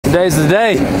Today's the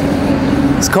day.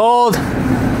 It's cold.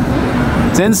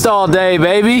 It's install day,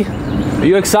 baby. Are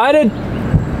you excited?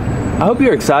 I hope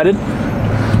you're excited.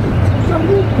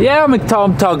 Yeah, I'm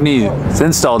talking to you. It's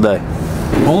install day.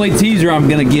 Only teaser I'm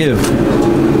gonna give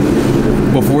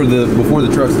before the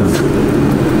truck's done.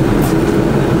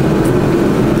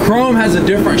 Chrome has a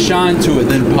different shine to it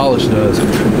than polish does,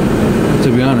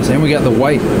 to be honest. And we got the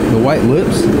white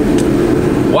lips.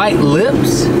 White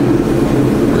lips?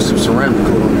 Put some ceramic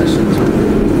coat on that shit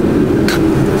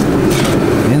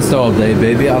too. Install day,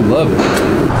 baby. I love it.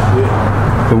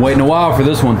 Yeah. Been waiting a while for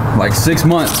this one, like 6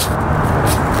 months.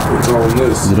 What's all in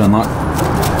this? Is it unlocked?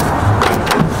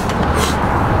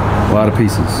 A lot of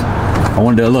pieces. I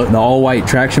wanted to look, the all white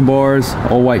traction bars,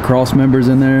 all white cross members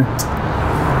in there.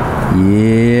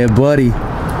 Yeah, buddy.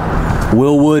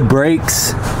 Willwood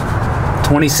brakes,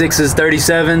 26s,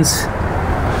 37s,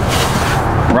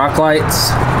 rock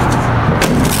lights.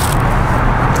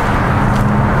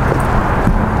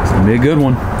 It's gonna be a good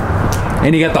one.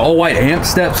 And you got the all white amp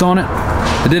steps on it.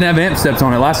 It didn't have amp steps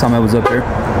on it last time I was up there.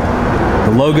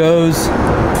 The logos.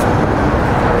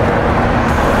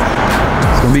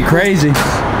 It's gonna be crazy.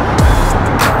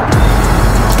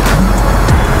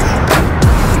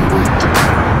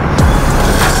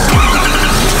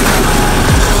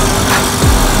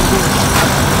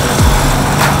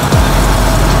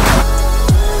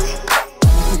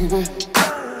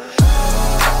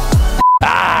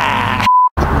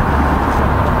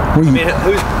 I mean,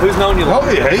 who's known you longer?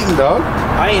 Don't be hating, dog.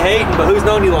 I ain't hating, but who's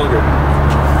known you longer?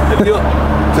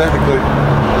 Technically.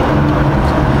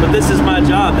 But this is my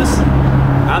job.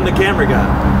 I'm the camera guy.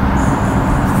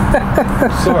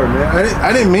 Sorry, man.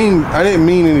 I didn't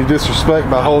mean any disrespect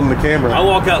by holding the camera. I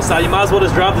walk outside. You might as well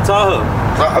just drive the Tahoe.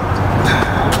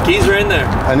 Keys are in there.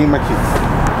 I need my keys.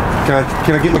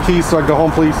 Can I get my keys so I can go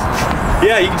home, please?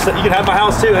 Yeah, you can have my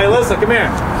house too. Hey, listen, come here.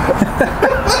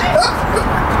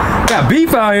 Got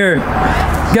beef out here.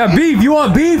 Got beef. You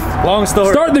want beef? Long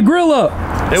story. Start the grill up.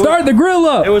 Start the grill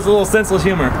up. It was a little senseless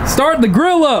humor. Start the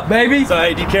grill up, baby. So,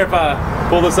 hey, do you care if I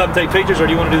pull this up and take pictures, or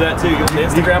do you want to do that too? You want the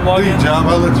Instagram login? Do your job.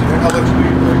 I'll let you do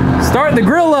your thing. Start the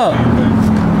grill up.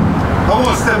 I don't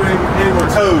want to step any more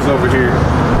toes over here.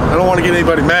 I don't want to get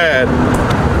anybody mad.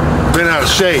 Been out of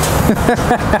shape.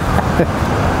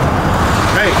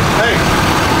 Hey.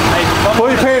 Pull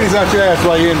your panties out your ass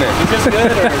while you're in there. You just good,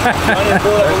 or I didn't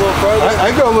pull it up a little further?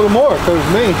 I go a little more, because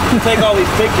it's me. You take all these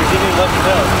pictures, you didn't let me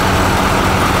know.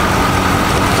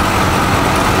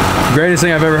 Greatest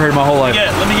thing I've ever heard in my whole life.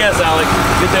 Let me guess, Alec.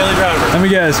 Good daily driver. Let me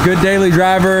guess. Good daily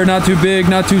driver. Not too big,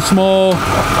 not too small.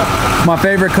 My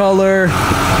favorite color.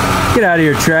 Get out of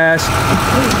here, trash.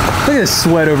 Look at this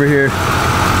sweat over here.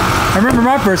 I remember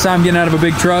my first time getting out of a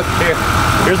big truck.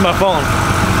 Here's my phone.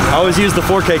 I always use the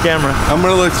 4K camera. I'm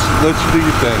gonna let you do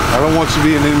your thing. I don't want you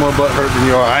being any more butthurt than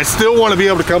you are. I still want to be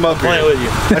able to come up here. Playing with you.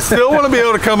 I still want to be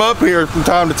able to come up here from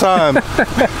time to time.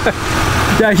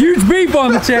 Yeah, huge beef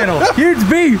on the channel. Huge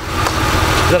beef.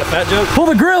 Is that a fat joke? Pull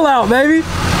the grill out, baby.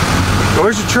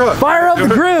 Where's your truck? Fire up the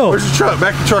grill. Where's your truck?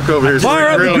 Back the truck over here. Fire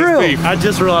up the grill. I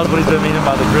just realized what he's been meaning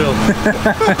by the grill.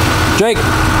 Jake,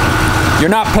 you're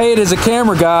not paid as a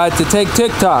camera guy to take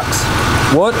TikToks.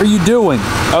 What are you doing?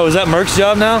 Oh, is that Merc's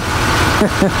job now?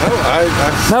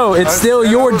 No, it's still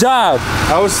your job.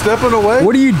 I was stepping away.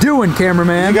 What are you doing,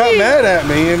 cameraman? You got mad at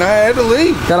me and I had to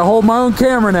leave. Gotta hold my own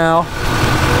camera now.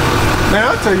 Man,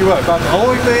 I'll tell you what, about the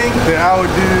only thing that I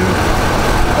would do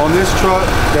on this truck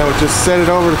that would just set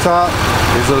it over the top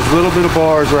is those little bit of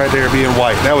bars right there being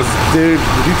white. That was, dude,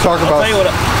 if you talk about... I'll tell you what,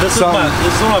 this is one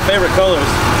of my favorite colors.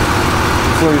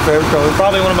 It's one of your favorite colors?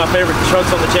 Probably one of my favorite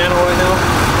trucks on the channel right now.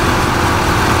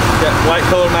 Got white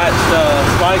color matched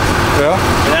spikes. Yeah.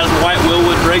 It has white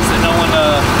Willwood brakes that no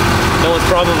one's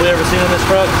probably ever seen on this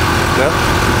truck. Yeah.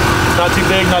 It's not too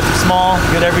big, not too small.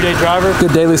 Good everyday driver.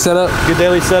 Good daily setup. Good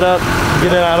daily setup. Get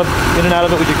in and out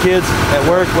of it with your kids at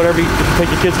work, whatever. If you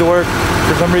take your kids to work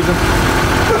for some reason.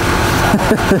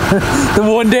 The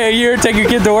one day a year, take your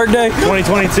kid to work day.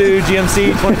 2022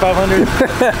 GMC 2500.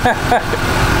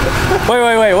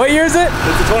 Wait. What year is it?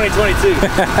 It's a 2022.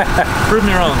 Prove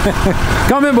me wrong.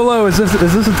 Comment below. Is this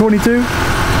a 22?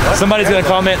 Somebody's gonna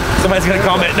comment.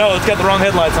 No, it's got the wrong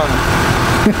headlights on it.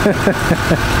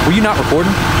 Were you not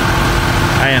recording?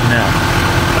 I am now.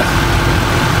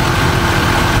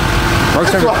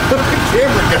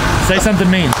 Say something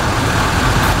mean.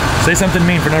 Say something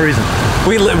mean for no reason.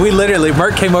 We literally,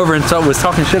 Merc came over and was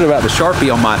talking shit about the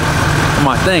Sharpie on my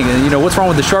thing, and you know, what's wrong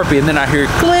with the Sharpie? And then I hear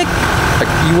click. Like,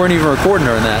 you weren't even recording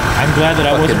during that. I'm glad that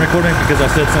I wasn't recording because I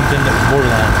said something that was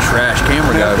borderline. Trash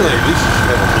camera guy. I feel like at least you should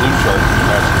have a blue Sharpie.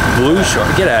 Blue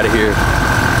Sharpie? Get out of here.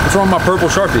 What's wrong with my purple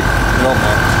Sharpie? No,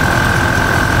 man.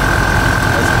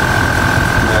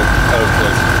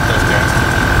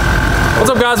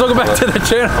 guys? Welcome back to the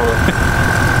channel.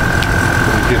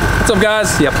 What's up,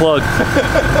 guys? Yeah, plug.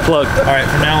 Plug. All right,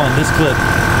 from now on, this clip,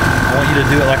 I want you to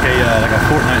do it like a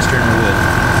Fortnite streamer would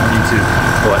on YouTube.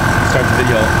 What? Start the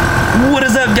video. What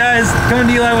is up, guys? Coming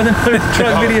to you live with another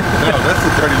truck video. No, that's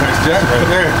the 30 minutes jack right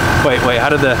there. Wait,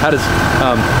 how does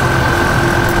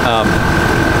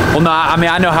well, no, I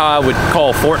mean, I know how I would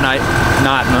call Fortnite,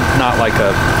 not like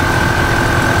a,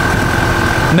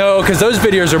 no, because those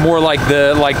videos are more like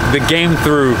the game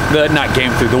through, not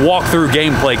game through, the walkthrough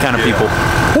gameplay kind of people.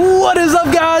 What is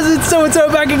up, guys? It's so-and-so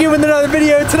back again with another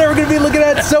video. Today we're going to be looking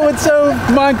at so-and-so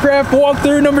Minecraft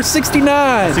walkthrough number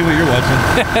 69. See what you're watching.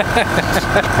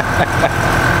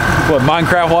 What,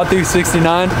 Minecraft walkthrough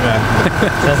 69? Yeah.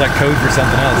 Sounds like code for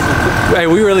something else. Hey,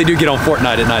 we really do get on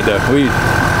Fortnite at night, though. We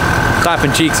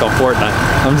clapping cheeks on Fortnite.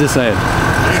 I'm just saying.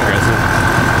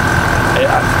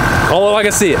 Call it like I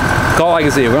see it. Call it like I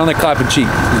see it. We're on the clapping cheek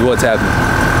is what's happening.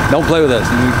 Don't play with us.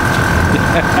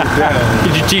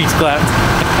 Get your cheeks clapped.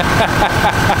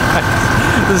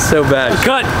 This is so bad.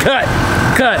 Cut.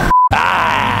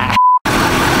 Ah!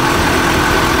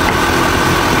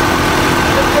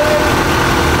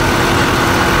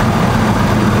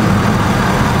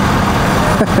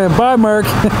 Bye, Merc.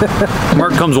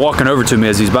 Merc comes walking over to me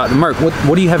as he's about to. Merc,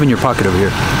 what do you have in your pocket over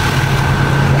here?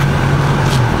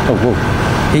 Oh, whoa.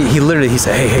 He literally, he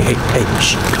said, hey,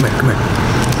 shh, come here.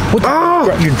 What?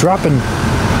 Oh! You're dropping.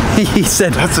 He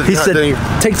said,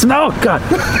 take some, oh, God.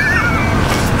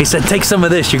 He said, take some of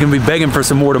this. You're going to be begging for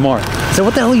some more tomorrow. I said,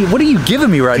 what the hell what are you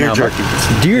giving me right now? Jerky.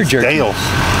 Deer jerky. Dales.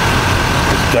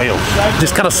 It's Dales.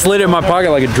 Just kind of slid it in my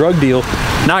pocket like a drug deal.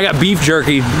 Now I got beef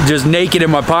jerky just naked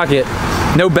in my pocket.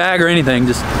 No bag or anything,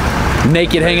 just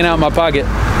naked hanging out in my pocket.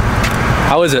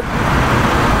 How is it?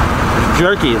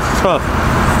 Jerky, it's tough.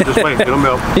 Just wait, it'll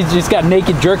melt. You just got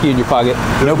naked jerky in your pocket.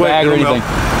 No bag or anything.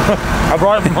 I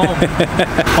brought it from home.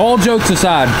 All jokes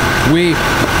aside, we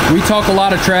talk a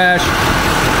lot of trash.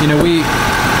 You know, we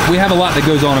have a lot that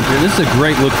goes on up here. This is a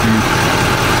great look for you.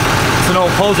 It's an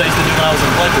old pose I used to do when I was in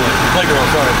Playgirl,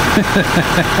 sorry.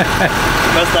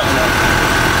 Messed that one up.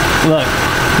 Look,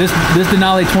 this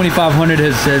Denali 2500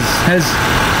 has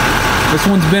this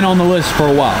one's been on the list for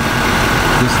a while.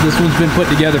 This one's been put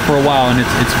together for a while, and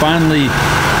it's finally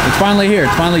here.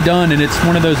 It's finally done, and it's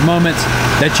one of those moments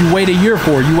that you wait a year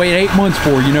for. You wait 8 months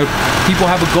for. You know, people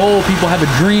have a goal, people have a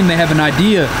dream, they have an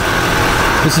idea.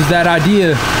 This is that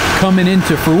idea coming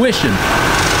into fruition.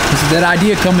 This is that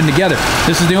idea coming together.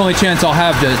 This is the only chance I'll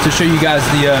have to show you guys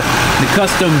the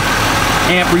custom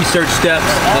amp research steps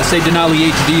that say Denali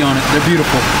HD on it. They're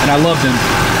beautiful, and I love them.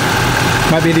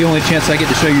 Might be the only chance I get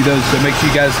to show you those, so make sure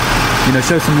you guys, you know,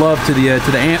 show some love to the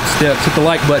amp steps. Hit the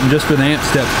like button just for the amp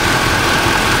steps.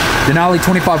 Denali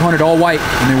 2500 all white.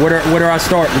 I mean, where do I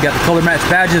start? We got the color match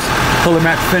badges, color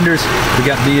match fenders. We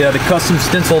got the custom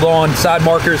stenciled on side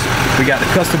markers. We got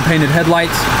the custom painted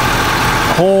headlights.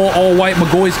 Whole all white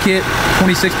Mcgaughys kit,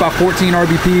 26x14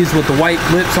 RBPs with the white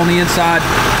lips on the inside.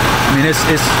 I mean, it's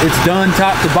done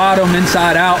top to bottom,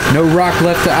 inside out. No rock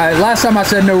left. Last time I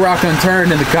said no rock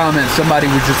unturned in the comments,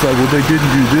 somebody was just like, well, they didn't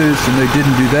do this and they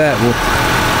didn't do that. Well,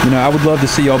 you know, I would love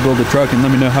to see y'all build a truck and let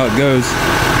me know how it goes.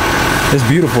 It's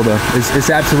beautiful though.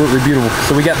 It's absolutely beautiful.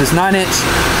 So we got this 9-inch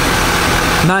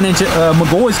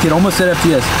Mcgaughys kit, almost said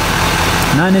FTS.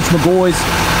 9-inch Mcgaughys.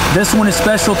 This one is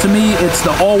special to me. It's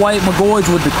the all white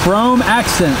Mcgaughys with the chrome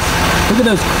accents. Look at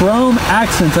those chrome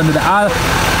accents under the eye.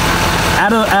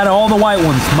 Out of all the white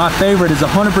ones, my favorite is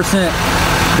 100%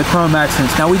 the chrome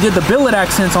accents. Now we did the billet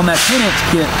accents on that 10-inch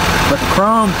kit, but the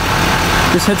chrome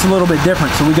just hits a little bit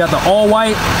different. So we got the all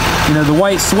white, you know, the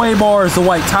white sway bars, the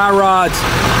white tie rods,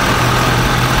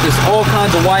 just all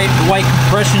kinds of white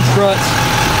compression struts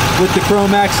with the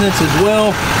chrome accents as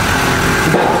well.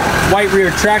 We got white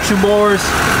rear traction bars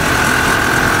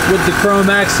with the chrome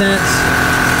accents.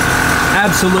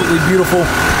 Absolutely beautiful.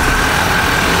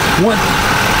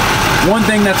 One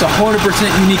thing that's 100%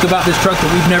 unique about this truck that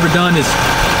we've never done is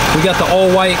we got the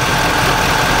all-white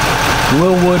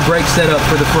Blvd brake setup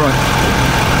for the front.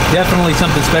 Definitely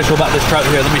something special about this truck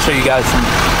here. Let me show you guys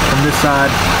from this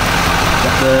side.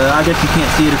 I guess you can't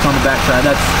see it, it's on the back side.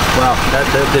 Wow, that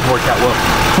didn't work out well.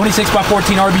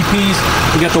 26x14 RBPs.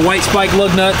 We got the white spike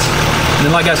lug nuts. And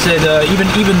then like I said, even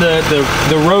the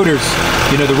rotors,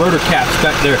 you know, the rotor caps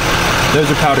back there, those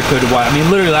are powder coated white. I mean,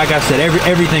 literally, like I said,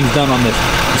 everything's done on this.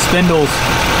 The spindles,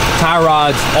 tie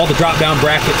rods, all the drop down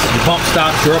brackets, your bump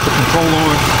stops, your upper control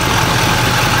arms.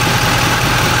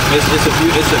 It's a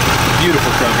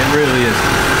beautiful truck, it really is.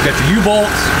 Got your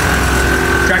U-bolts,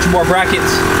 traction bar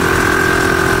brackets.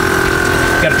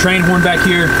 Got a train horn back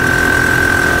here.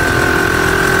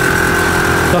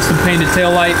 Custom painted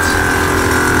taillights.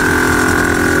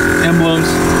 emblems.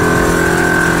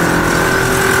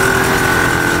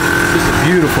 Just a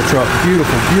beautiful truck,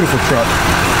 beautiful, beautiful truck.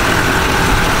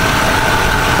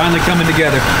 Finally coming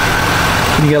together.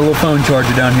 And you got a little phone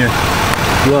charger down here.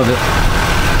 Love it.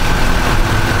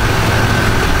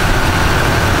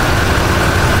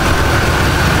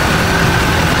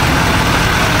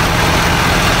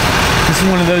 This is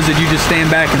one of those that you just stand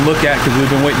back and look at because we've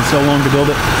been waiting so long to build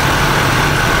it.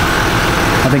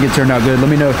 I think it turned out good. Let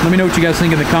me know what you guys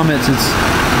think in the comments.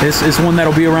 It's one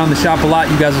that'll be around the shop a lot.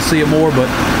 You guys will see it more, but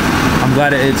I'm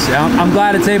glad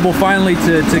it's able finally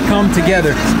to come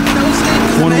together.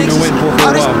 One we've been waiting for a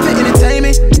while.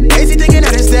 Crazy thinking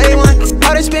that it's day one.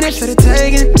 All this spinach for the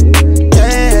taking.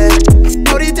 Yeah,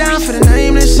 hold it down for the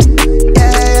nameless.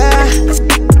 Yeah,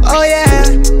 oh yeah.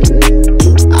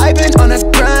 I've been on a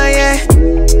grind, yeah.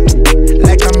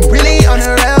 Like I'm really on the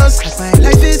rails. Like my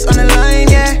life is on the line,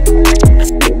 yeah.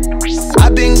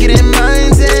 I've been getting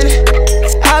mines in.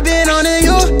 I've been on the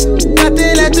you,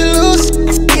 nothing left to lose.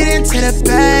 Get into the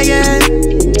bag, yeah.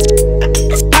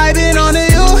 I've been on the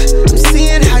you, I'm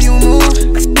seeing how you move.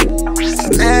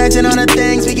 Imagine all the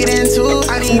things we get into.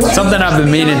 Something I've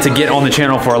been meaning to get on the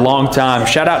channel for a long time.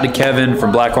 Shout out to Kevin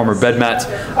from Black Armor Bed Mats.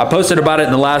 I posted about it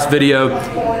in the last video.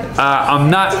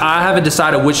 I haven't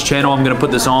decided which channel I'm gonna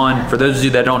put this on. For those of you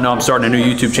that don't know, I'm starting a new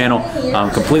YouTube channel.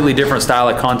 Completely different style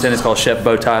of content. It's called Chevy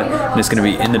Cateye, and it's gonna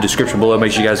be in the description below.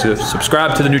 Make sure you guys go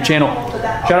subscribe to the new channel.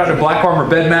 Shout out to Black Armor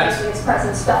Bed Mats,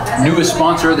 newest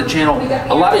sponsor of the channel.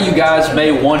 A lot of you guys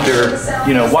may wonder,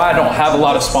 you know, why I don't have a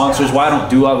lot of sponsors, why I don't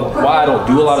do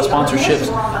a lot of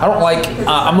sponsorships. I don't like,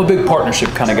 I'm a big partnership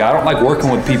kind of guy. I don't like working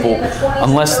with people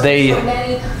unless they're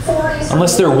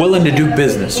willing to do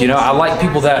business. You know, I like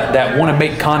people that want to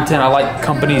make content. I like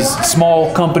companies,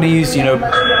 small companies, you know,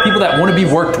 people that want to be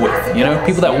worked with, you know,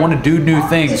 people that want to do new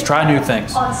things, try new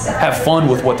things, have fun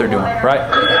with what they're doing,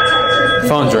 right?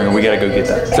 Phone's ringing, we gotta go get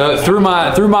that. So through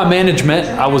my management,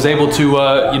 I was able to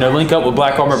you know, link up with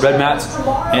Black Armor Bed Mats,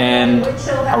 and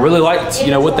I really liked,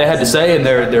 you know, what they had to say and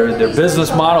their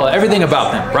business model, everything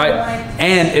about them, right?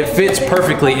 And it fits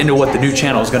perfectly into what the new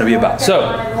channel is gonna be about. So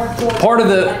part of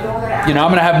the, you know,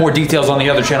 I'm gonna have more details on the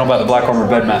other channel about the Black Armor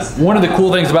Bed Mat. One of the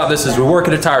cool things about this is we work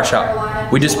at a tire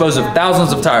shop. We dispose of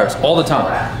thousands of tires all the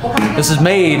time. This is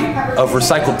made of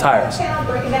recycled tires.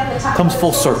 Comes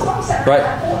full circle, right?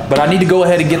 But I need to go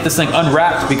ahead and get this thing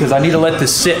unwrapped because I need to let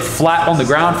this sit flat on the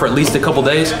ground for at least a couple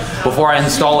days before I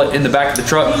install it in the back of the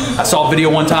truck. I saw a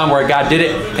video one time where a guy did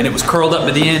it and it was curled up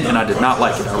at the end and I did not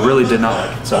like it. I really did not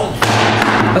like it. So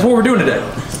that's what we're doing today.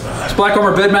 This Black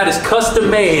Armor Bed Mat is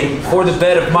custom made for the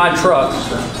bed of my truck,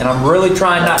 and I'm really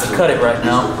trying not to cut it right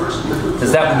now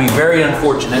because that would be very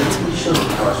unfortunate.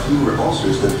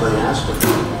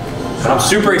 But I'm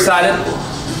super excited.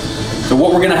 So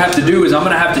what we're gonna have to do is I'm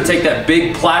gonna have to take that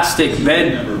big plastic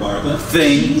bed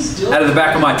thing out of the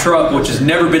back of my truck, which has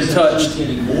never been touched,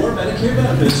 and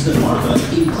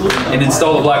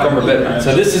install the Black Armor Bed Mat.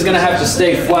 So this is gonna have to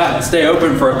stay flat and stay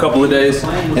open for a couple of days,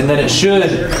 and then it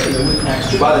should,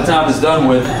 by the time it's done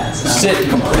with, sit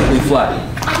completely flat.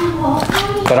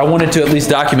 But I wanted to at least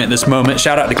document this moment.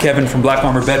 Shout out to Kevin from Black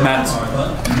Armor Bed Mats.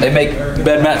 They make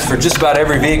bed mats for just about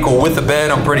every vehicle with a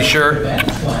bed, I'm pretty sure.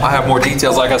 I have more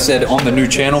details, like I said, on the new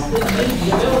channel.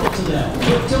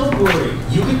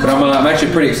 But I'm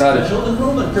actually pretty excited. Real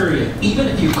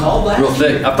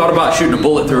thick. I thought about shooting a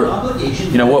bullet through it.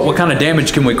 You know, what kind of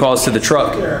damage can we cause to the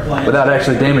truck without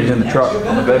actually damaging the truck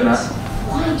on the bed mat?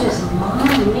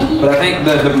 But I think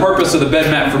the purpose of the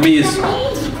bed mat for me is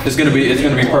gonna be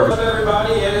perfect.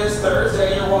 Everybody, it is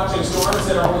Thursday. You're watching Storms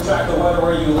that are on track the weather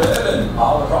where you live and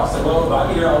all across the globe.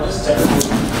 I'm here. I'll just tell you.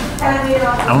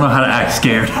 I don't know how to act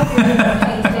scared.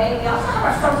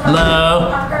 Hello.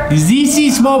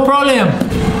 This small problem.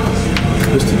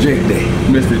 Mr. Jake Day.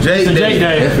 Mr. Jake Day.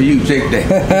 That's for you, Jake Day.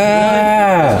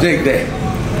 Jake Day.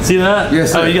 See that?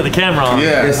 Yes, sir. Oh, you got the camera on.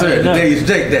 Yeah. Yes, sir. Today is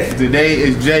Jake Day. Today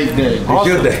is Jake Day. It's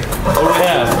your day. Oh,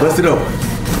 yeah. Bust it open.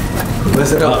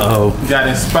 Bust it open. Uh-oh. Got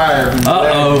inspired.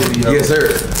 Uh-oh. Yes,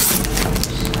 sir.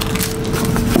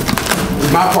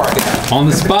 My part guy. On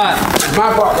the spot.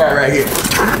 My part guy right here.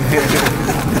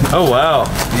 Oh, wow.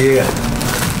 Yeah.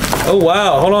 Oh,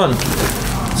 wow. Hold on.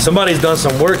 Somebody's done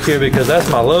some work here because that's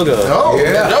my logo. Oh,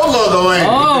 yeah. No logo ain't.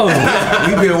 Oh.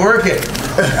 We've been working.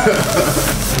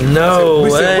 No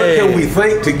we way. said, what can we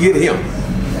think to get him?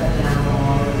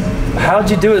 How'd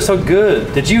you do it so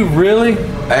good? Did you really?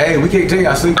 Hey, we can't tell you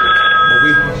our secret.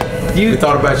 But we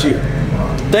thought about you.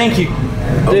 Thank you,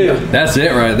 dude. That's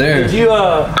it right there. Did you,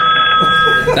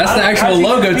 That's the actual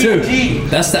logo too.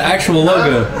 That's the actual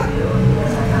logo.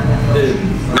 Dude.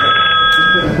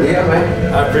 Yeah,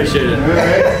 man. I appreciate it.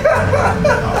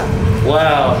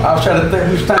 Wow. I was trying to think.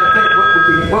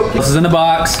 What This is in the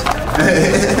box.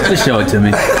 Just show it to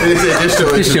me.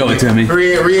 Just show it to me.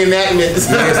 Reenactments.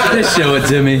 Just show it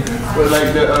to me.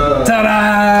 Like the,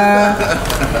 Ta-da!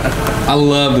 I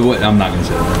love the way. I'm not gonna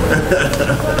show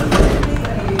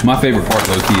it. My favorite part,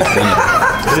 low key,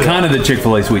 is kind of the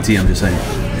Chick-fil-A sweet tea. I'm just saying.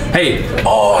 Hey,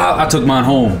 I took mine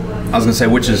home. I was gonna say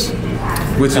which is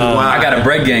why I got a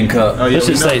bread gang cup. Oh, yeah, let's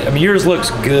just say, I mean, yours looks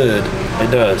good.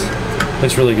 It does.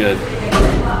 Looks really good.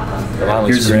 Mine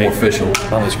looks Yours great. is more official.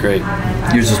 Mine looks great.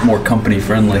 Yours is more company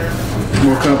friendly.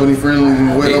 more company friendly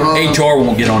than what HR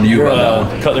won't get on you about that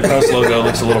one. Cut the Crust logo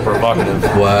looks a little provocative.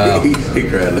 Wow. He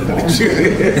cried looking at you.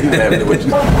 He's laughing with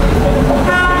you.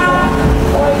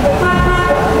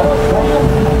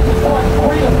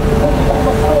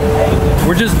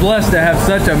 We're just blessed to have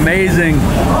such amazing,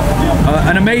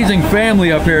 an amazing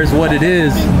family up here is what it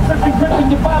is.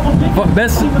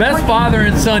 Best father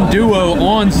and son duo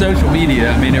on social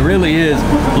media. I mean, it really is.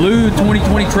 Blue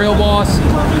 2020 Trail Boss,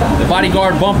 the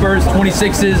Bodyguard bumpers,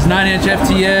 26s, 9-inch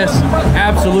FTS,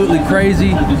 absolutely crazy.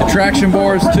 The traction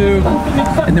bars too.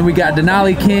 And then we got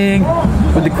Denali King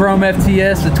with the Chrome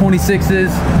FTS, the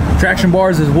 26s, traction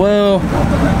bars as well.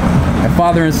 That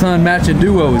father and son matching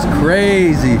duo is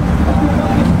crazy.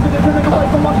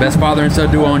 Best father and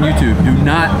son duo on YouTube. Do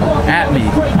not at me.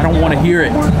 I don't want to hear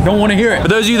it. Don't want to hear it. For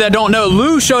those of you that don't know,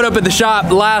 Lou showed up at the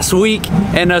shop last week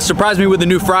and surprised me with a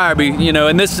new fryer. You know,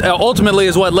 and this ultimately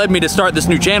is what led me to start this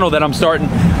new channel that I'm starting.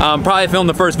 Probably filmed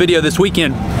the first video this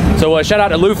weekend. So shout out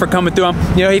to Lou for coming through.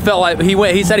 You know, he felt like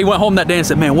he said he went home that day and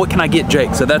said, "Man, what can I get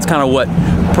Jake?" So that's kind of what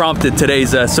prompted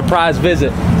today's surprise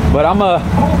visit. But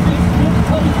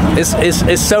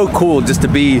it's so cool just to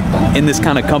be in this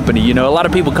kind of company. You know, a lot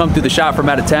of people come through the shop from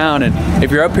out of town, and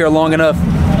if you're up here long enough,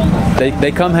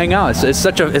 they come hang out. It's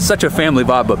such a family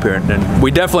vibe up here, and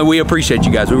we appreciate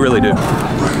you guys. We really do.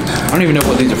 I don't even know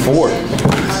what these are for.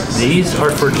 These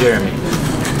are for Jeremy.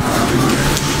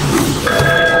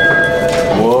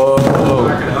 Whoa.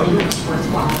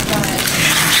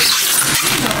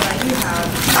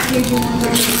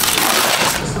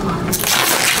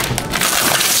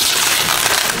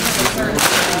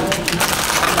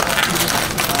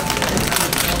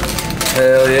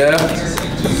 Hell yeah.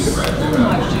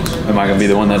 Am I gonna be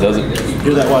the one that does it?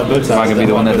 You're that white bow tie. Am I gonna be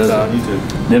the one that does it?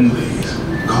 Them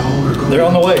They're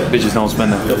on the way. bitches don't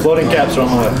spend that. The floating caps are on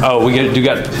the way. Oh, you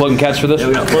got floating caps for this? Yeah,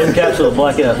 we got floating caps with a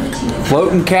black F.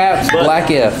 Floating caps,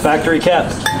 black F. Factory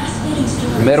caps.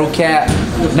 Metal cap.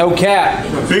 No cap.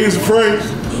 Beans and frames.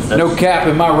 No cap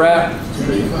in my wrap.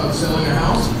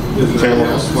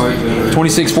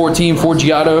 2614 Ford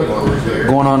Giotto,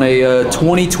 going on a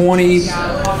 2020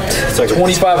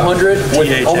 2500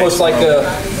 with almost like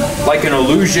an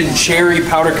Illusion cherry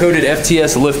powder coated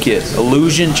FTS lift kit.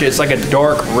 Illusion, it's like a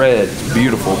dark red. It's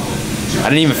beautiful. I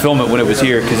didn't even film it when it was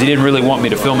here because he didn't really want me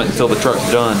to film it until the truck's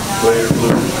done.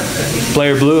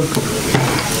 Player blue.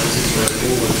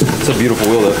 It's a beautiful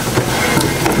wheel though.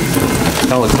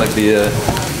 Kind of looks like the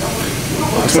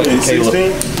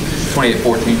 2016?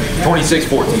 2814.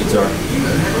 2614, sorry.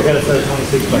 I got a set of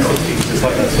 26 by 60, just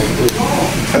like that.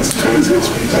 That's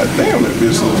 26. God damn, that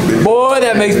bitch looks big. Boy,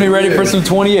 that makes me ready for some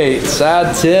 28s.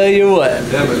 I tell you what.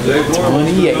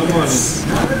 28s.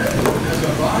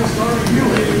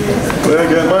 Well, I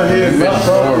got my head mixed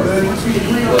up.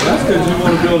 Well, that's because you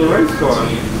want to build a race car.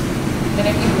 And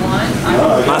if you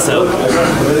want, Myself.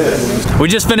 We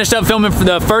just finished up filming for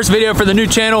the first video for the new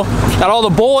channel. Got all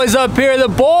the boys up here, the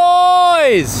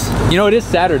boys! You know, it is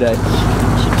Saturday.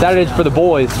 Saturday's for the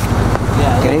boys.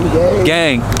 Gang,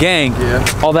 gang. Gang.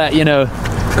 Yeah. All that, you know,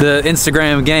 the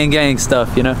Instagram gang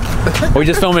stuff, you know. We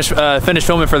just finished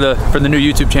filming for the new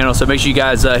YouTube channel, so make sure you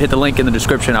guys hit the link in the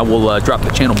description. I will drop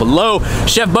the channel below.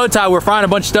 Chef Bowtie, we're frying a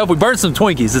bunch of stuff. We burned some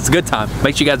Twinkies. It's a good time.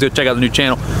 Make sure you guys go check out the new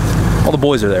channel. All the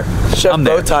boys are there. Chef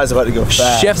Bowtie's about to go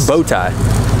fast. Chef Bowtie.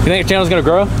 You think your channel's gonna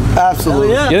grow?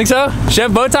 Absolutely. Yeah. You think so?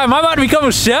 Chef Bowtie? Am I about to become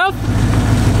a chef?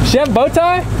 Chef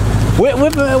Bowtie?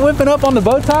 Whipping up on the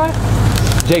bow tie?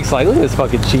 Jake's like, look at this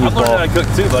fucking cheese ball. I learned how to cook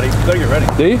too, buddy. You better get ready.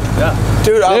 Do you? Yeah.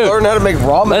 Dude, I learned how to make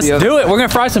ramen. Let's do it. We're gonna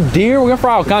fry some deer. We're gonna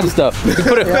fry all kinds of stuff. We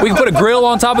can put a grill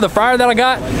on top of the fryer that I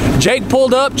got. Jake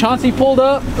pulled up. Chauncey pulled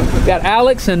up. Got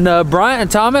Alex and Bryant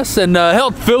and Thomas and hell,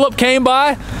 Philip came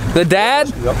by. The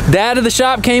dad of the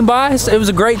shop came by. It was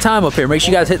a great time up here. Make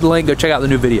sure you guys hit the link. Go check out the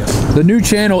new video. The new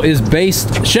channel is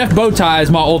based. Chef Bowtie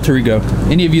is my alter ego.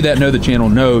 Any of you that know the channel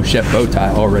know Chef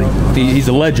Bowtie already. He's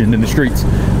a legend in the streets.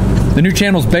 The new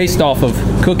channel is based off of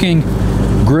cooking,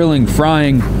 grilling,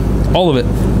 frying, all of it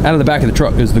out of the back of the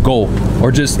truck is the goal,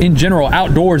 or just in general,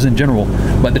 outdoors in general.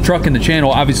 But the truck and the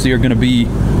channel obviously are going to be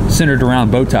centered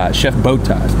around bow ties, chef bow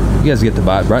ties. You guys get the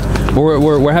vibe, right?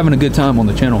 We're having a good time on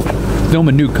the channel,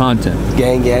 filming new content.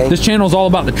 Gang. This channel is all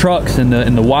about the trucks and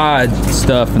the wide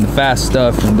stuff and the fast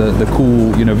stuff and the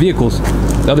cool, you know, vehicles.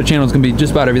 The other channel is gonna be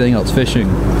just about everything else: fishing,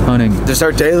 hunting, Just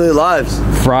our daily lives.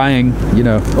 frying, you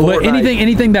know,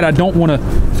 anything that I don't want to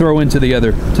throw into the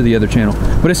other channel.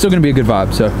 But it's still gonna be a good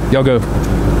vibe. So y'all go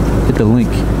hit the link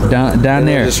down In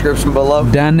there. the description below.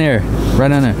 Down there, right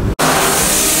down there.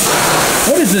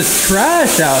 What is this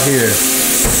trash out here?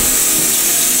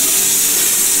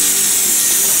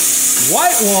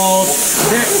 White walls.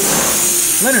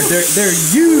 Leonard, they're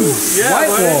used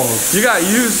white walls. You got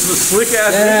used slick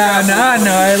ass. Yeah, I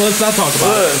know. Hey, let's not talk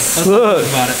about it. Let's not talk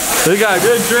about it. They got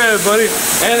good tread, buddy,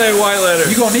 and they white leather.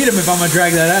 You gonna need them if I'm gonna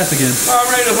drag that ass again. I'm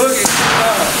ready to hook it.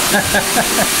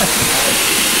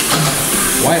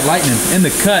 White lightning in the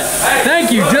cut.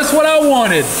 Thank you. Just what I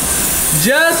wanted.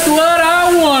 Just what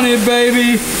I wanted,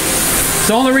 baby. It's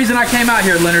the only reason I came out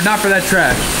here, Leonard. Not for that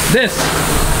trash. This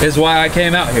is why I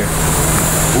came out here.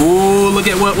 Ooh, look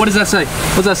at what does that say?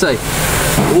 What does that say?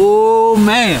 Oh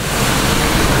man.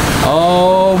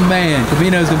 Oh man.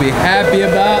 Camino's gonna be happy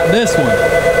about this one.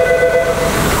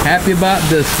 Happy about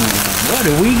this one. What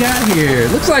do we got here?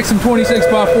 Looks like some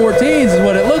 26x14s is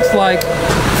what it looks like.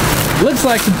 Looks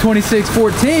like some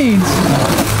 2614s.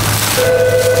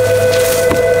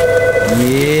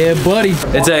 Yeah, buddy.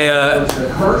 It's a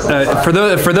for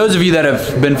those of you that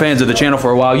have been fans of the channel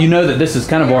for a while, you know that this is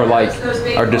kind of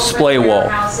our display wall.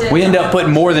 We end up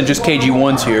putting more than just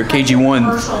KG1s here.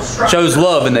 KG1 shows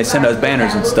love and they send us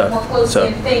banners and stuff. So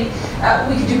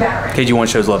KG1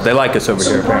 shows love. They like us over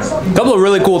here apparently. A couple of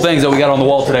really cool things that we got on the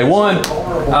wall today. One,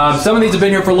 some of these have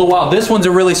been here for a little while. This one's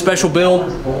a really special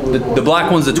build. The black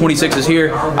one's the 26 is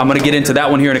here. I'm gonna get into that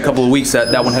one here in a couple of weeks.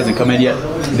 That one hasn't come in yet.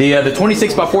 The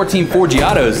 26x14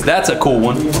 Forgiatos, that's a cool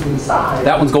one.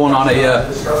 That one's going on a,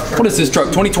 what is this truck,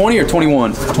 2020 or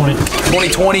 21?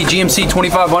 2020 GMC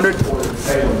 2500.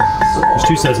 There's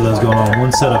two sets of those going on.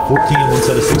 One set of 14, one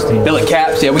set of 16. Billet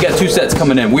caps, yeah, we got two sets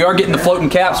coming in. We are getting the floating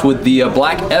caps with the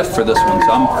black F for this one,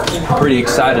 so I'm pretty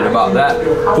excited about that.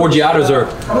 Forgiatos are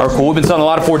cool. We've been selling a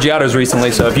lot of Forgiatos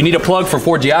recently, so if you need a plug for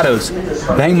Forgiatos,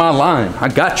 bang my line. I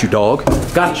got you, dog.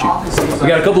 Got you. We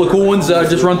got a couple of cool ones.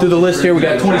 Just run through the list here. We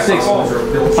got 26,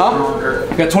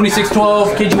 we got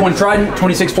 2612 KG1 Trident,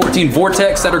 2614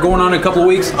 Vortex that are going on in a couple of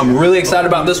weeks. I'm really excited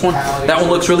about this one. That one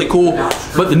looks really cool.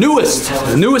 But the newest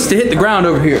to hit the ground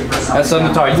over here, that's on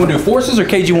the tire. You want to do Forces or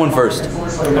KG1 first? I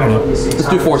don't know. Let's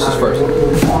do Forces first.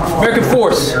 American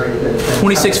Force,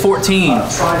 2614.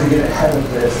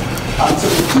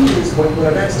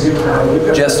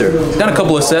 Jester. Done a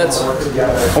couple of sets.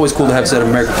 Always cool to have a set of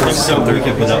American Force.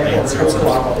 Without the inserts.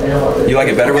 You like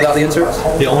it better without the inserts?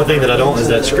 The only thing that I don't is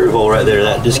that screw hole right there.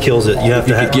 That just kills it. You have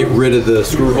to get rid of the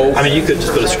screw hole. I mean, you could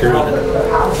just put a screw in it.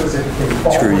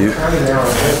 Screw you.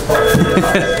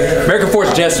 American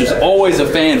Force Jester's always a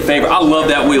fan favorite. I love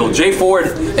that wheel. Jay Ford,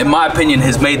 in my opinion,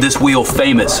 has made this wheel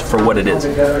famous for what it is.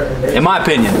 In my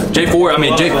opinion, Jay Ford. I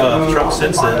mean, Jay. Trucks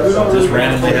since then just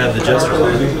randomly have the Jesters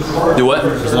on it. Do what?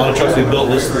 There's a lot of trucks we built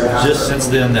just since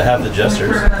then that have the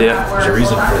Jesters. Yeah. There's a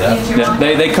reason for that. Yeah.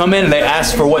 They come in and they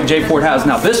ask for what Jay Ford has.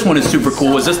 Now this one is super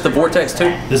cool. Is this the Vortex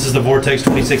too? This is the Vortex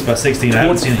 26x16. I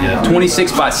haven't seen it yet.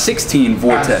 26x16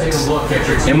 Vortex.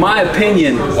 In my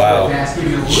opinion, wow.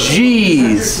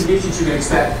 Jeez.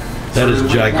 That is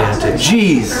gigantic.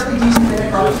 Jeez.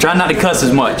 Try not to cuss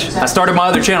as much. I started my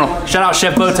other channel. Shout out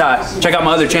Chef Bowtie. Check out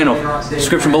my other channel.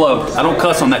 Description below. I don't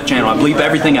cuss on that channel. I bleep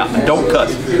everything out. I don't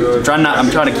cuss. I'm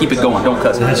trying to keep it going. Don't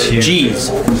cuss. That's huge. Jeez.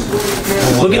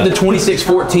 Look at the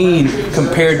 2614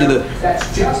 compared to the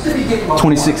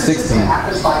 2616.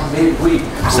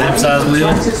 Same size wheel,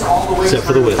 except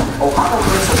for the width.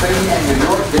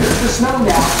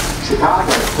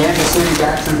 Chicago, Kansas City,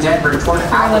 back through Denver,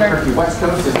 25 West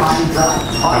Coast is fine dry.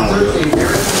 On Thursday,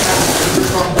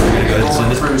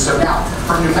 so now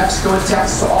from New Mexico and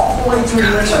Texas all the way to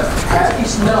Atlanta, heavy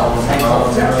snow and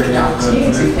cold temperature. Now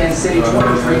teens in Kansas City,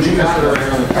 23 Chicago.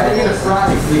 Heading into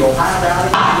Friday for the Ohio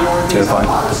Valley, New Northeast, a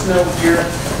lot of snow here.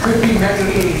 Could be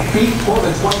measuring 80 feet,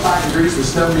 Portland 25 degrees with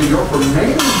snow. New York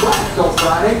remains wet till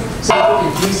Friday. St. Louis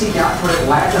and DC down for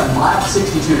Atlanta, a mild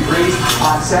 62 degrees.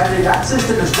 On Saturday, that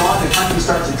system is gone. The country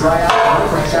starts to dry out. No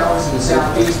rain showers in the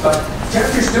southeast, but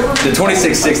temperatures still. The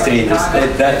 2616,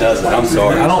 that does it. I'm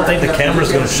sorry. I don't think the camera's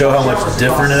going to show how much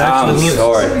different it actually looks. I'm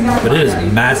sorry. But it is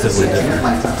massively different.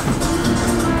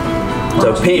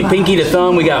 So pinky to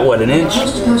thumb, we got what, an inch?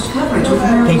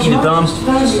 Pinky to thumb.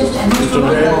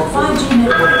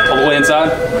 All the way inside.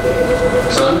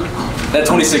 That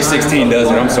 2616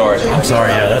 does it. I'm sorry. I'm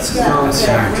sorry. Yeah, that's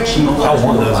huge. I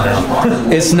want those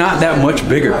now. It's not that much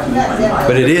bigger,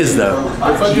 but it is though. If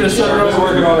I get a set of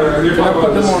working on it, I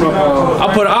put them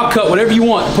on I'll cut whatever you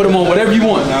want. Put them on whatever you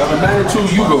want.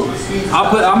 92 you go.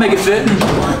 I'll make it fit.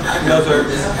 No sir.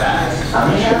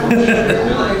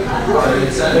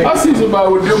 I see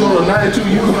somebody with them on a 92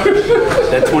 you go.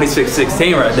 That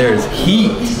 2616 right there is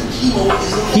heat.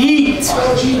 Heat.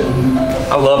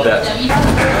 I love that.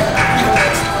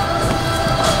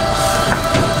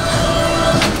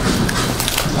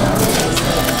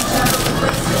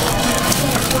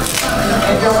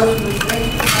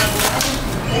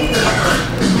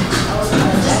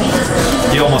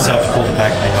 You almost have to pull the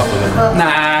packaging off of it.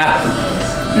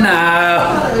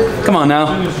 Nah. Come on now.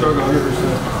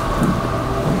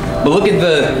 But look at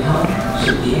the.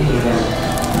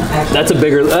 That's a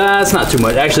bigger. That's not too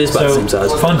much. Actually, it's about the same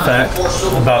size. Fun fact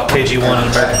about KG1 and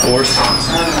American Force.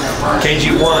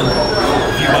 KG1,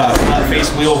 if you buy a flat face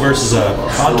wheel versus a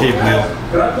concave wheel,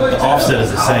 the offset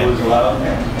is the same.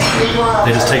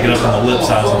 They just take it up on the lip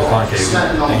size on the concave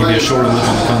wheel. They give you a shorter lip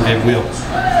on the concave wheel.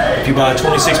 If you buy a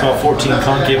 26x14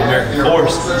 concave American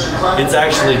Force, it's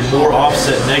actually more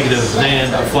offset negative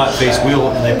than a flat face wheel,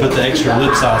 and they put the extra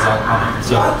lip size on it.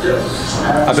 So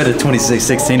I bet a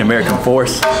 2616 American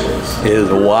Force is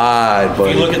wide,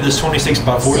 buddy. if you look at this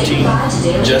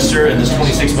 26x14 Jester and this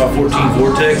 26x14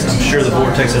 Vortex, I'm sure the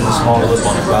Vortex has a smaller lip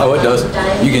on it. Oh, it does.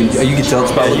 You can tell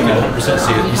it's about You can 100%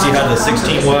 see it. You see how the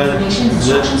 16 wide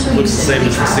lip looks the same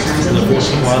as the 16 and the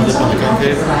 14 wide lip on the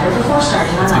concave?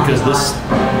 It's because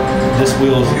this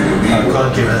wheel is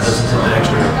concave and it doesn't have the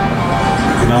extra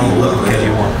amount of lip that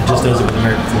you want. It just does it with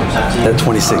American Force. that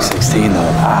 2616 though.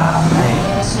 Ah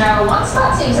man. Now, one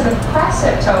spot seeing some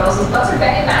impressive totals is Buzzard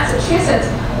Bay, Massachusetts,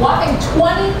 whopping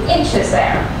 20 inches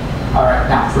there. All right,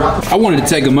 now throughout the I wanted to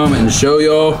take a moment and show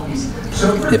y'all.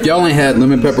 If y'all ain't had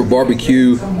lemon pepper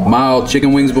barbecue mild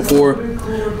chicken wings before,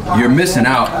 you're missing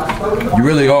out. You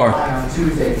really are.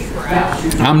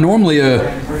 I'm normally a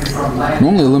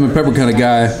lemon pepper kind of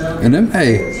guy, and them,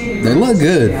 hey, they look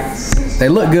good. They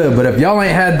look good, but if y'all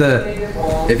ain't had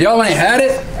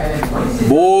it,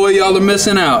 boy, y'all are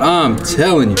missing out. I'm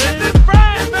telling you. That's what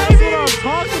I'm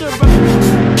talking about.